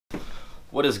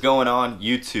What is going on,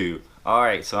 YouTube?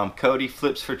 Alright, so I'm Cody,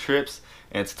 Flips for Trips,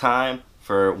 and it's time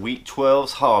for week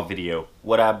 12's haul video.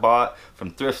 What I bought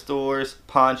from thrift stores,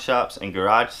 pawn shops, and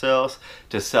garage sales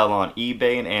to sell on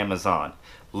eBay and Amazon.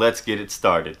 Let's get it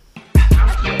started.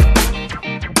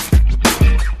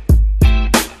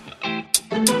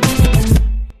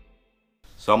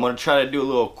 So I'm going to try to do a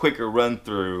little quicker run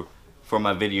through for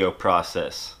my video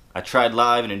process. I tried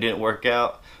live and it didn't work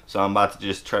out, so I'm about to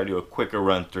just try to do a quicker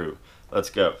run through. Let's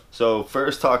go. So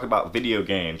first, talk about video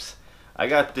games. I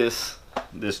got this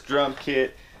drum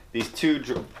kit, these two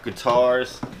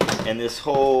guitars, and this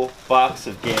whole box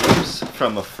of games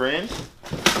from a friend,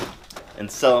 and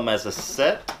sell them as a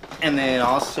set. And then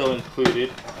also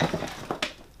included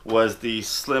was the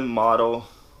slim model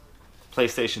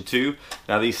PlayStation 2.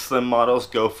 Now these slim models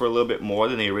go for a little bit more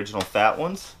than the original fat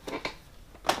ones.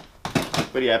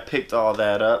 But yeah, I picked all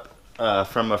that up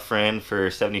from a friend for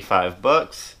 75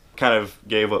 bucks. Kind of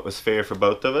gave what was fair for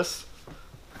both of us.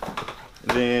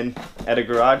 Then at a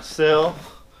garage sale,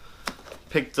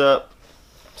 picked up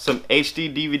some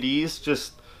HD DVDs.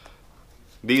 Just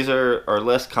these are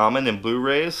less common than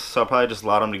Blu-rays, so I'll probably just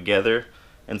lot them together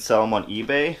and sell them on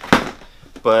eBay.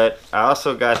 But I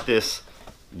also got this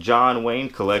John Wayne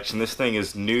collection. This thing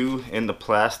is new in the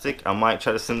plastic. I might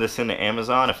try to send this into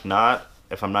Amazon. If not,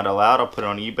 if I'm not allowed, I'll put it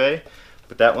on eBay.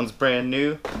 But that one's brand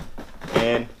new.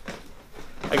 And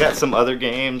I got some other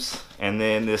games, and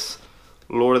then this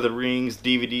Lord of the Rings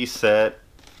DVD set.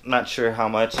 I'm not sure how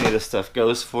much any of this stuff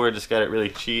goes for. Just got it really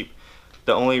cheap.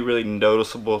 The only really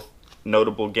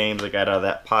notable games I got out of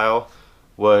that pile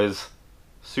was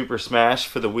Super Smash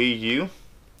for the Wii U.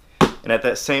 And at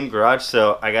that same garage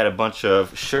sale, I got a bunch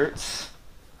of shirts,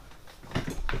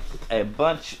 a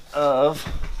bunch of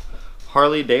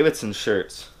Harley Davidson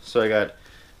shirts. So I got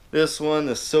this one,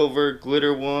 the silver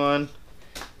glitter one.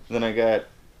 Then I got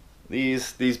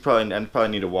these I probably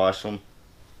need to wash them.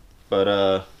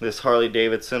 But this Harley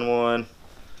Davidson one.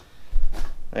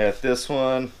 I got this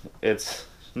one. It's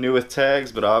new with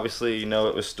tags, but obviously you know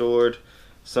it was stored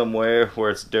somewhere where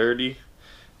it's dirty.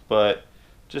 But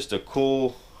just a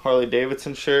cool Harley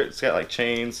Davidson shirt. It's got like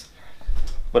chains.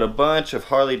 But a bunch of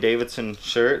Harley Davidson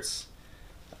shirts.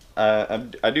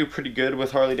 I do pretty good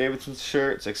with Harley Davidson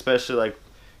shirts, especially like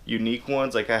unique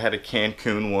ones. Like I had a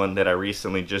Cancun one that I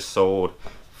recently just sold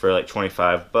for like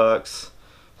 25 bucks.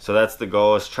 So that's the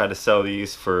goal, is try to sell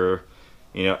these for,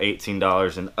 you know,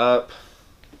 $18 and up.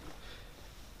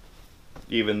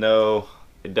 Even though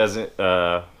it doesn't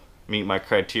meet my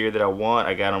criteria that I want,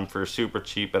 I got them for super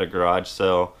cheap at a garage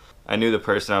sale. I knew the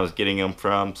person I was getting them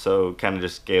from, so kind of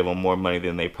just gave them more money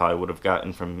than they probably would have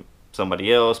gotten from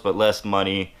somebody else, but less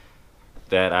money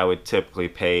that I would typically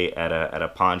pay at a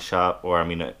pawn shop, or I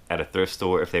mean at a thrift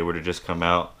store if they were to just come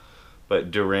out.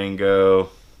 But Durango,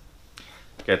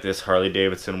 got this Harley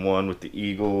Davidson one with the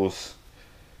Eagles.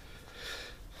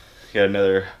 Got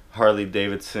another Harley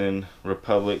Davidson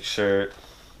Republic shirt.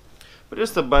 But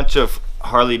just a bunch of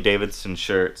Harley Davidson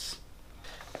shirts.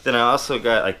 Then I also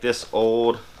got like this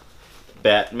old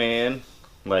Batman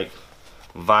like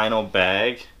vinyl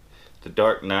bag, the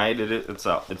Dark Knight.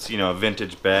 It's you know, a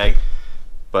vintage bag,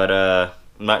 but I'm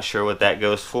not sure what that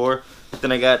goes for.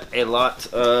 Then I got a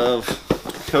lot of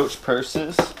Coach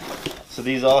purses. So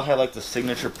these all had like the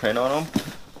signature print on them,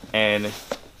 and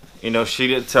you know, she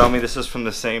did tell me, this is from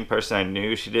the same person I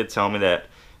knew, she did tell me that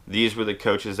these were the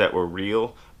Coaches that were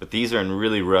real, but these are in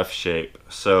really rough shape.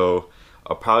 So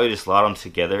I'll probably just lot them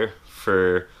together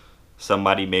for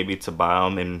somebody maybe to buy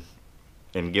them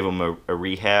and give them a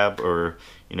rehab, or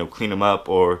you know, clean them up,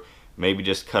 or maybe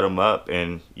just cut them up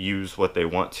and use what they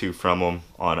want to from them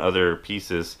on other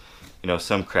pieces. You know,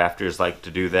 some crafters like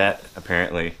to do that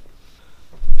apparently.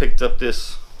 Picked up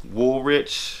this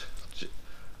Woolrich,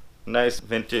 nice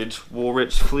vintage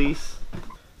Woolrich fleece,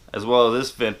 as well as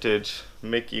this vintage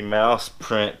Mickey Mouse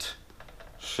print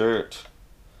shirt.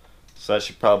 So that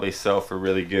should probably sell for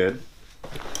really good.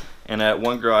 And at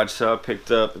one garage sale, I picked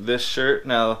up this shirt.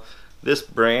 Now, this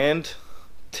brand,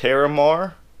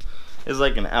 Terramar, is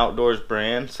like an outdoors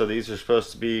brand. So these are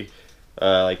supposed to be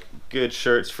like good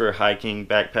shirts for hiking,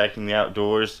 backpacking, the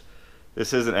outdoors.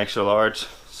 This is an extra large,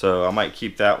 so I might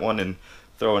keep that one and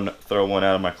throw one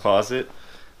out of my closet.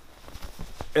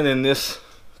 And then this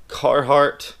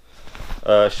Carhartt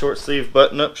short sleeve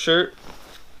button-up shirt.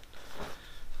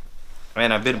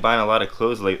 Man, I've been buying a lot of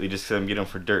clothes lately just because I'm getting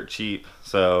them for dirt cheap.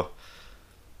 So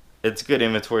it's good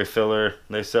inventory filler.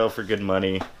 They sell for good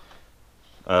money.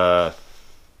 But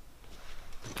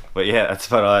yeah, that's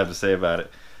about all I have to say about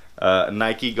it.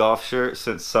 Nike golf shirt,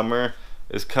 since summer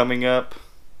is coming up.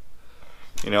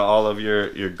 You know, all of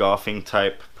your golfing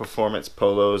type performance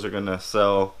polos are gonna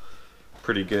sell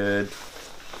pretty good.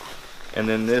 And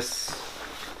then this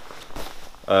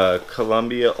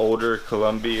older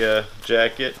Columbia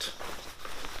jacket.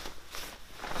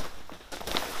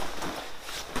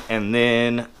 And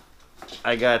then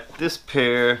I got this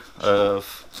pair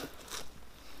of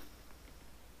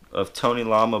Tony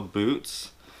Lama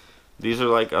boots. These are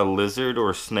like a lizard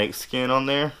or snake skin on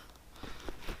there.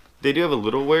 They do have a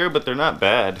little wear, but they're not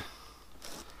bad.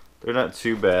 They're not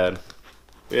too bad.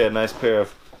 But yeah, nice pair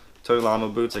of Tony Lama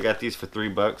boots. I got these for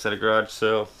 $3 at a garage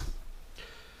sale.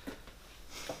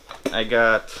 I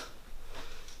got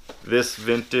this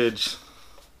vintage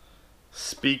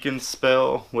Speak and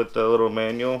Spell with the little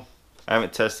manual. I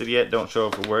haven't tested it yet, don't show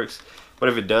if it works. But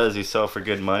if it does, these sell for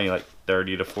good money, like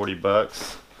 30 to 40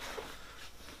 bucks.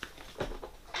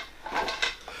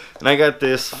 And I got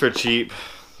this for cheap.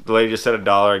 The lady just said $1.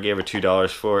 I gave her $2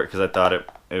 for it because I thought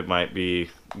it might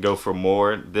go for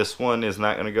more. This one is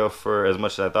not going to go for as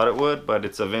much as I thought it would, but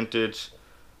it's a vintage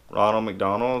Ronald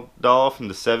McDonald doll from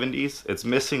the 70s. It's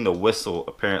missing the whistle,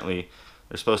 apparently.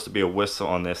 There's supposed to be a whistle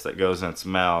on this that goes in its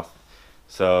mouth.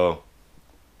 So,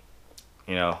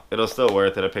 you know, it'll still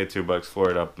worth it. I paid $2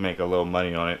 for it. I'll make a little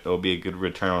money on it. It'll be a good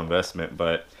return on investment,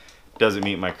 but it doesn't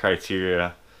meet my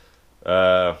criteria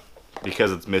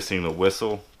because it's missing the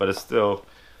whistle. But it's still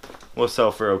will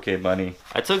sell for okay money.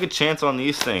 I took a chance on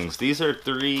these things. These are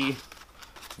 3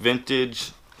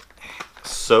 vintage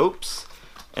soaps,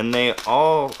 and they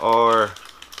all are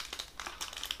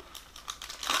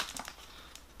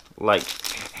like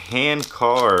hand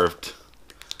carved.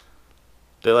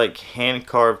 They're like hand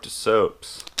carved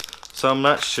soaps. So I'm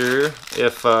not sure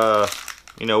if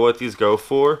you know what these go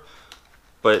for,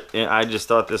 but I just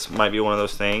thought this might be one of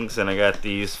those things, and I got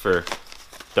these for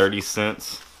 30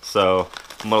 cents. So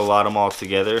I'm gonna lot them all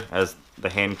together as the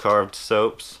hand carved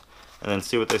soaps and then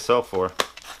see what they sell for.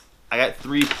 I got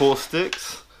 3 pool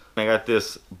sticks. I got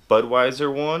this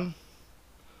Budweiser one,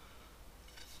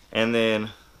 and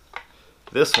then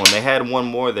this one. They had one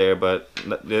more there, but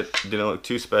it didn't look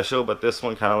too special, but this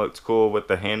one kind of looks cool with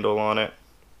the handle on it.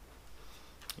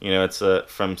 You know, it's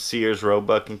from Sears,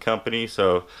 Roebuck and Company,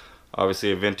 so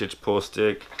obviously a vintage pool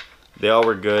stick. They all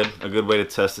were good. A good way to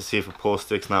test to see if a pool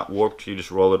stick's not warped. You just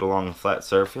roll it along a flat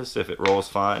surface. If it rolls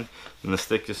fine, then the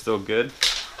stick is still good.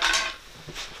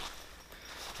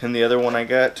 And the other one I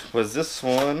got was this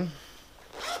one,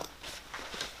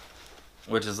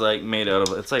 which is like made out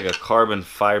of, it's like a carbon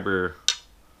fiber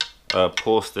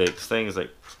pool stick. This thing is like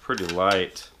pretty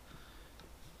light.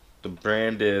 The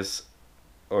brand is,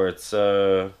 or it's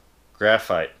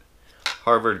graphite,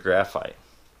 Harvard graphite.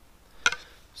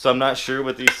 So I'm not sure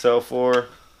what these sell for.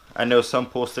 I know some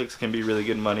pool sticks can be really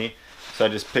good money, so I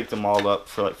just picked them all up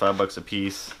for like $5 a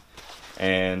piece.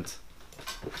 And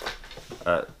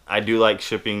I do like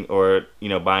shipping, or you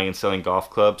know, buying and selling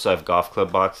golf clubs. So I have golf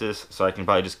club boxes, so I can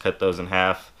probably just cut those in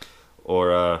half,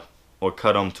 or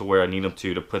cut them to where I need them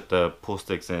to put the pool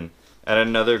sticks in. At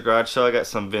another garage sale, I got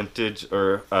some vintage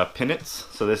pennants.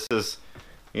 So this is,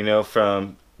 you know,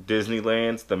 from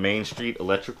Disneyland's the Main Street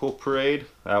Electrical Parade.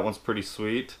 That one's pretty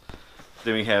sweet.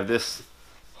 Then we have this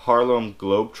Harlem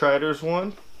Globetrotters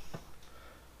one.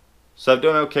 So I've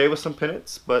done okay with some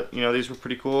pennants, but you know, these were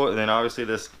pretty cool. And then obviously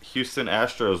this Houston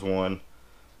Astros one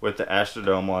with the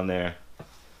Astrodome on there.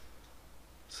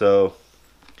 So,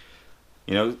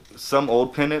 you know, some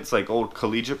old pennants, like old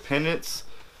collegiate pennants,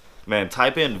 man,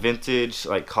 type in vintage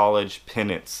like college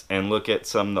pennants and look at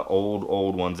some of the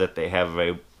old ones that they have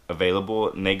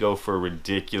available, and they go for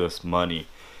ridiculous money.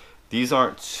 These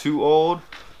aren't too old,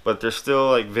 but they're still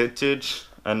like vintage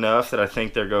enough that I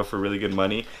think they'll go for really good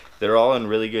money. They're all in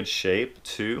really good shape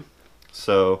too,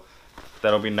 so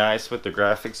that'll be nice with the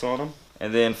graphics on them.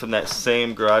 And then from that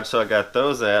same garage sale I got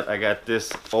those at, I got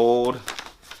this old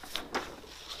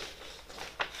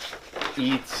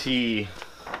E.T.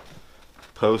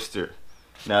 poster.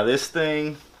 Now this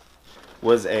thing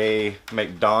was a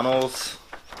McDonald's.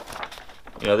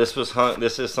 You know, this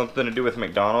is something to do with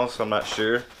McDonald's, so I'm not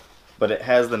sure. But it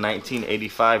has the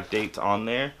 1985 date on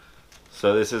there.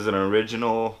 So this is an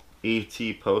original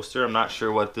E.T. poster. I'm not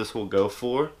sure what this will go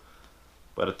for,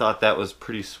 but I thought that was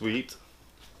pretty sweet.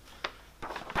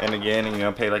 And again, you know,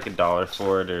 I paid like $1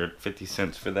 for it, or 50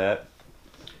 cents for that.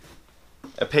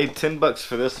 I paid $10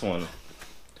 for this one.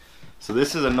 So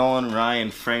this is a Nolan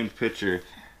Ryan framed picture,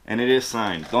 and it is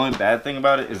signed. The only bad thing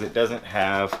about it is it doesn't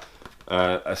have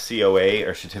a COA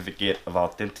or certificate of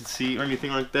authenticity or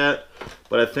anything like that.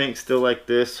 But I think still like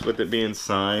this, with it being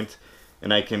signed,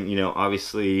 and I can, you know,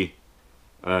 obviously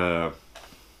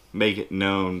make it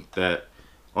known that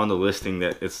on the listing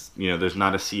that it's, you know, there's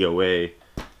not a COA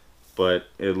but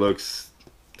it looks,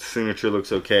 signature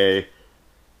looks okay.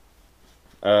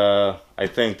 I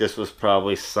think this was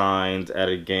probably signed at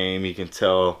a game. You can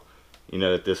tell, you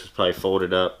know, that this was probably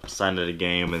folded up, signed at a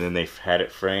game, and then they had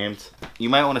it framed. You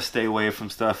might want to stay away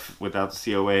from stuff without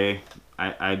the COA.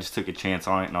 I just took a chance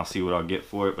on it, and I'll see what I'll get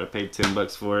for it, but I paid 10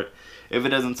 bucks for it. If it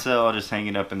doesn't sell, I'll just hang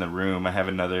it up in the room. I have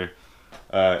another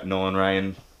Nolan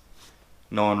Ryan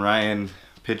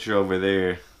picture over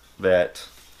there that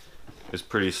is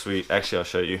pretty sweet. Actually, I'll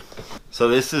show you. So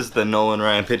this is the Nolan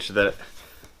Ryan picture that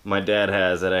my dad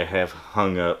has that I have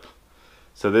hung up.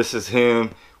 So this is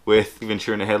him with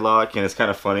Ventura in a headlock, and it's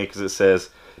kind of funny because it says,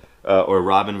 or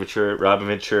Robin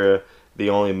Ventura, the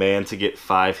only man to get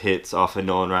 5 hits off of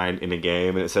Nolan Ryan in a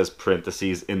game, and it says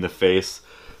parentheses in the face.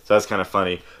 So that's kind of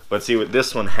funny. But see, what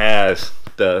this one has,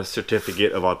 the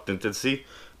certificate of authenticity.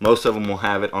 Most of them will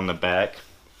have it on the back,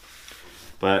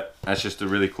 but that's just a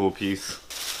really cool piece.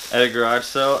 At a garage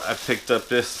sale, I picked up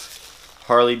this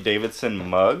Harley Davidson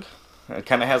mug. It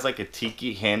kind of has like a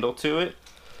tiki handle to it,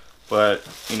 but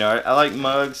you know, I like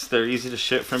mugs. They're easy to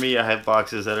ship for me. I have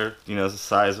boxes that are, you know, the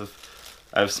size of,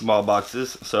 I have small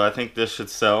boxes, so I think this should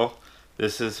sell.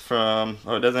 This is from,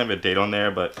 oh, it doesn't have a date on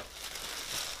there, but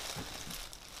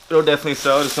it'll definitely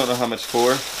sell. I just don't know how much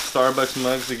for. Starbucks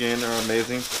mugs, again, are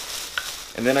amazing.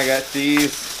 And then I got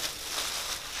these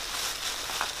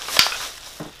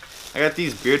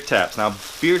beer taps. Now,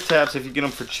 beer taps, if you get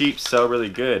them for cheap, sell really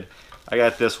good. I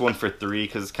got this one for $3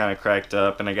 because it's kind of cracked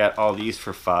up, and I got all these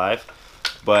for $5.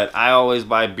 But I always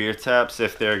buy beer taps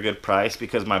if they're a good price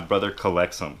because my brother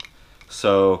collects them.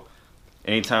 So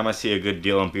anytime I see a good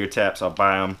deal on beer taps, I'll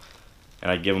buy them and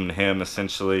I give them to him,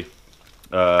 essentially.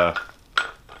 So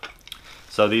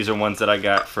these are ones that I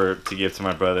got to give to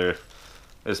my brother.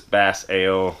 This Bass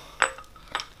Ale,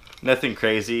 nothing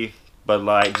crazy, but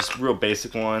like just real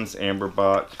basic ones. Amber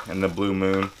Bock and the Blue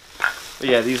Moon. But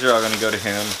yeah, these are all gonna go to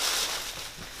him.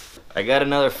 I got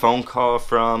another phone call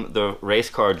from the race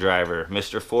car driver,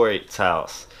 Mr. 48's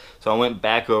house. So I went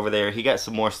back over there. He got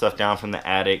some more stuff down from the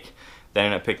attic that I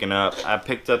ended up picking up. I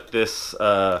picked up this,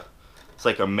 it's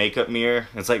like a makeup mirror.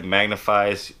 It's like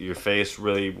magnifies your face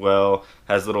really well.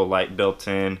 Has a little light built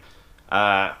in.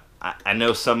 I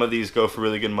know some of these go for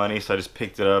really good money, so I just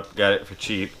picked it up, got it for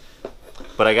cheap.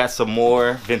 But I got some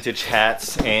more vintage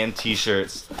hats and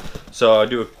t-shirts. So I'll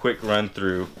do a quick run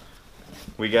through.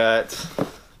 We got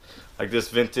like this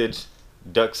vintage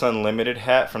Ducks Unlimited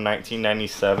hat from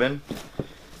 1997.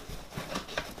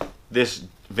 This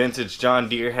vintage John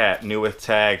Deere hat, new with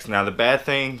tags. Now the bad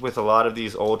thing with a lot of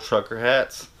these old trucker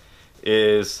hats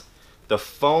is the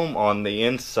foam on the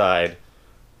inside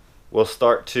will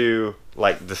start to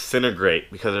like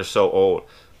disintegrate because they're so old.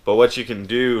 But what you can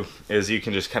do is you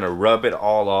can just kind of rub it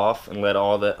all off and let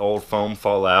all that old foam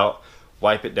fall out,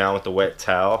 wipe it down with a wet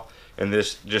towel, and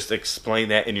just explain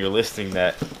that in your listing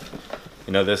that,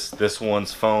 you know, this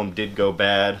one's foam did go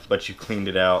bad, but you cleaned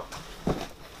it out.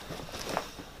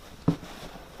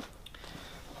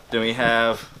 Then we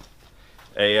have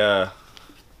a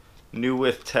new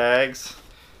with tags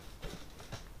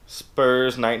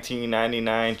Spurs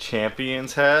 1999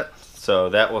 Champions hat. So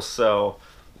that will sell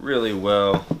really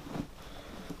well.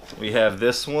 We have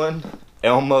this one,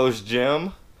 Elmo's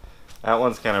Gym. That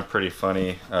one's kind of pretty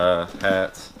funny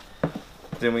hats.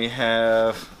 Then we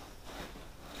have,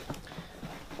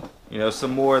 you know,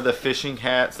 some more of the fishing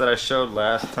hats that I showed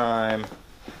last time.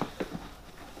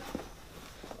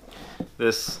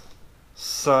 This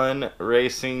Sun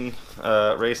Racing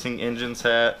Engines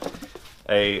hat,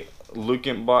 a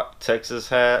Lukenbach Texas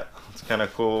hat. It's kind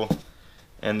of cool.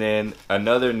 And then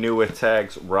another new with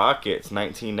tags Rockets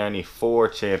 1994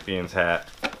 Champions hat.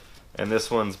 And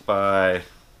this one's by,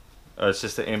 it's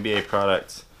just an NBA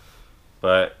product,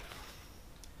 but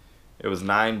it was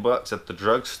 $9 at the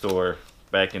drugstore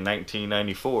back in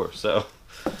 1994. So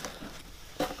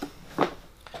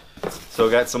I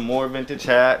got some more vintage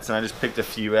hats, and I just picked a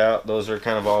few out. Those are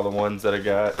kind of all the ones that I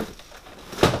got.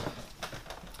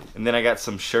 And then I got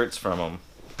some shirts from them.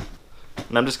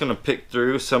 And I'm just going to pick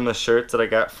through some of the shirts that I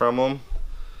got from them.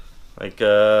 Like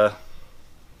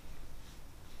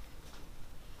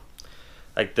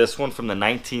this one from the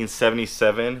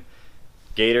 1977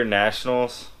 Gator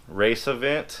Nationals race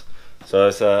event. So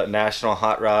it's a National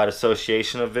Hot Rod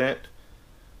Association event.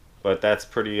 But that's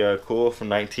pretty cool, from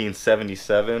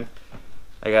 1977.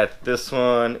 I got this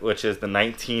one, which is the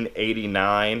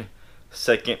 1989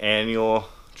 second annual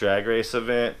drag race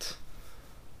event.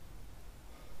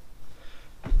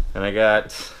 And I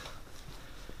got,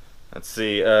 let's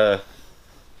see,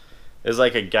 it's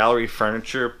like a gallery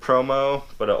furniture promo,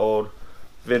 but an old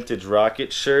vintage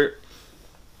Rocket shirt.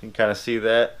 You can kind of see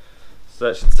that. so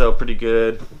that should sell pretty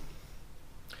good.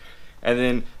 And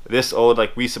then this old,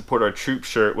 like, we support our troop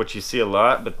shirt, which you see a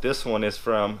lot, but this one is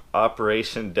from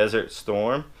Operation Desert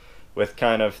Storm, with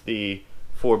kind of the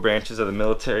 4 branches of the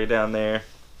military down there.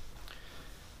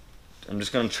 I'm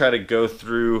just going to try to go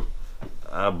through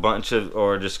a bunch of,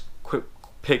 or just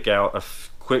pick out a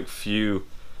quick few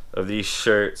of these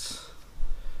shirts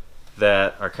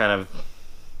that are kind of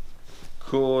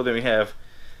cool. Then we have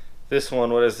this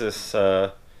one. What is this?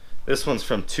 This one's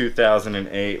from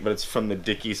 2008, but it's from the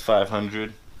Dickies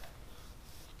 500.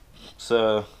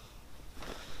 So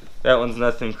that one's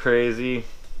nothing crazy.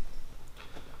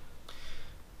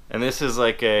 And this is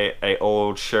like a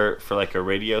old shirt for like a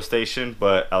radio station,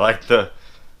 but I like the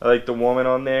woman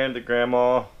on there, the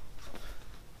grandma.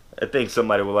 I think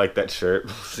somebody will like that shirt.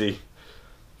 We'll see.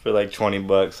 For like 20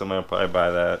 bucks, somebody will probably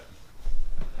buy that.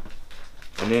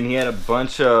 And then he had a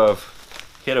bunch of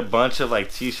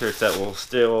like t-shirts that were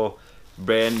still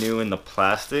brand new in the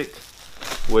plastic,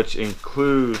 which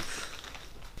includes,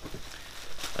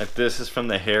 like, this is from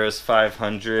the Harris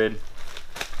 500.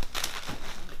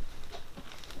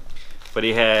 But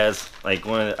he has like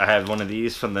I have one of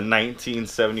these from the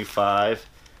 1975.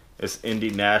 It's Indy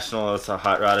National. It's a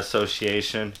Hot Rod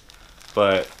Association,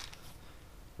 but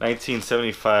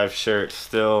 1975 shirt,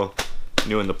 still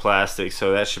new in the plastic,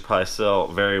 so that should probably sell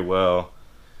very well.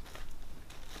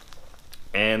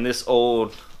 And this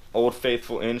old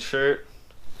Faithful Inn shirt,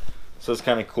 so it's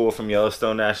kind of cool, from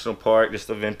Yellowstone National Park, just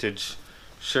a vintage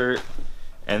shirt.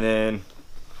 And then,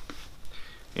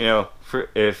 you know,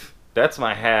 if that's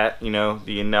my hat, you know,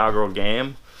 the inaugural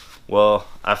game, well,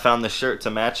 I found the shirt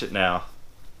to match it now,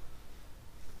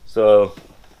 so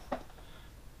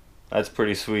that's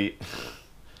pretty sweet.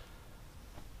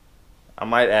 I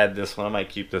might add this one. I might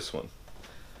keep this one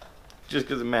just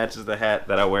because it matches the hat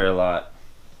that I wear a lot.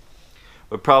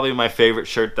 But probably my favorite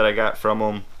shirt that I got from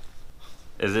him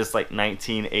is this like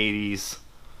 1980s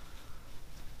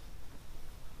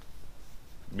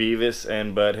Beavis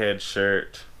and Butthead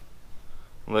shirt.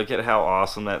 Look at how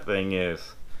awesome that thing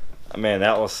is. Man,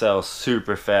 that will sell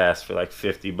super fast for like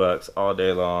 50 bucks all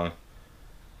day long.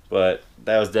 But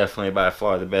that was definitely by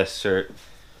far the best shirt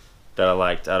that I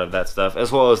liked out of that stuff,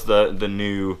 as well as the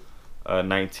new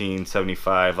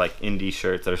 1975 like indie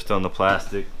shirts that are still in the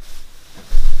plastic.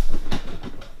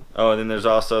 Oh, and then there's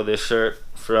also this shirt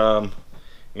from,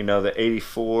 you know, the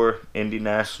 '84 Indy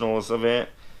Nationals event.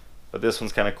 But this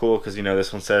one's kind of cool because, you know,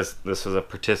 this one says this was a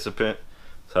participant.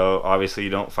 So obviously you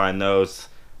don't find those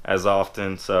as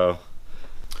often. So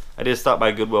I did stop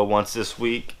by Goodwill once this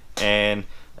week, and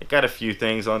I got a few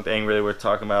things. One thing really we're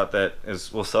talking about that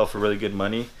will sell for really good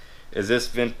money is this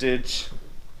vintage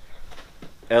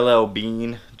LL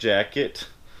Bean jacket.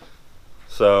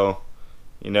 So,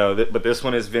 you know, but this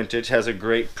one is vintage, has a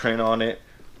great print on it,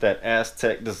 that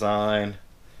Aztec design,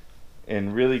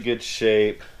 in really good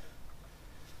shape.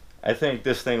 I think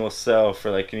this thing will sell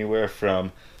for like anywhere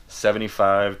from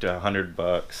 75 to 100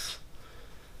 bucks.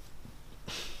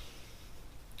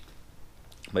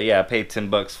 But yeah, I paid 10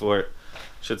 bucks for it.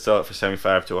 Should sell it for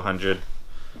 75 to 100.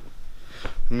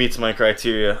 Meets my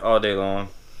criteria all day long.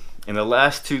 And the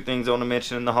last two things I want to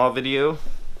mention in the haul video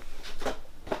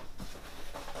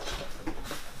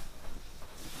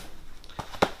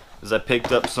is I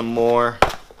picked up some more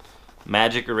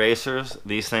magic erasers.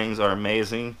 These things are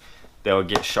amazing. They will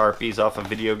get Sharpies off of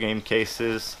video game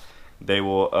cases. They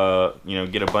will, you know,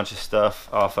 get a bunch of stuff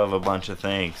off of a bunch of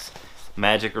things.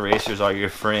 Magic erasers are your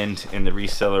friend in the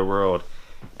reseller world.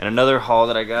 And another haul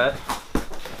that I got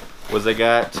was I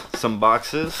got some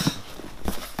boxes.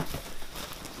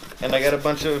 And I got a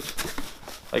bunch of,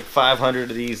 like 500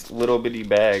 of these little bitty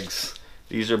bags.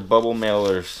 These are bubble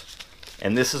mailers.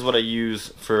 And this is what I use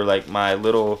for like my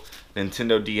little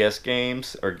Nintendo DS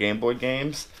games or Game Boy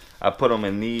games. I put them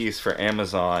in these for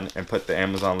Amazon and put the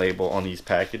Amazon label on these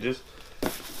packages.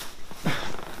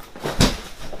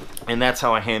 And that's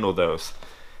how I handle those.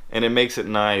 And it makes it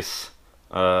nice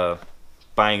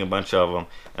buying a bunch of them.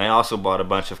 And I also bought a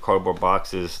bunch of cardboard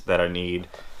boxes that I need,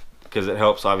 because it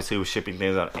helps obviously with shipping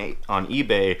things on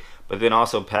eBay, but then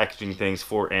also packaging things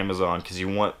for Amazon, because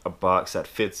you want a box that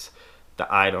fits the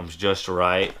items just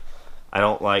right. I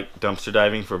don't like dumpster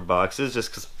diving for boxes,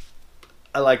 just because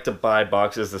I like to buy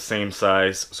boxes the same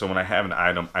size, so when I have an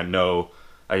item, I know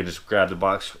I can just grab the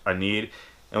box I need.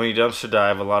 And when you dumpster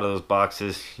dive, a lot of those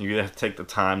boxes, you have to take the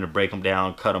time to break them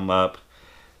down, cut them up.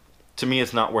 To me,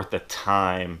 it's not worth the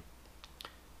time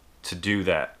to do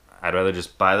that. I'd rather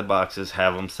just buy the boxes,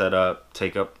 have them set up,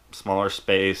 take up smaller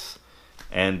space,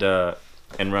 and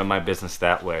run my business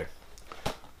that way.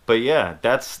 But yeah,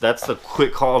 that's the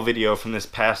quick haul video from this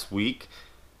past week.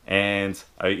 And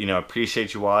I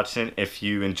appreciate you watching. If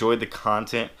you enjoyed the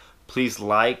content, please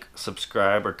like,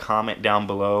 subscribe, or comment down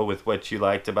below with what you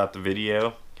liked about the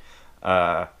video.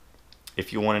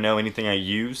 If you want to know anything I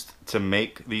used to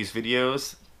make these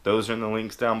videos, those are in the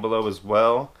links down below as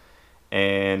well.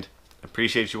 And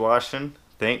appreciate you watching.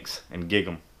 Thanks, and gig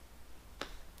 'em.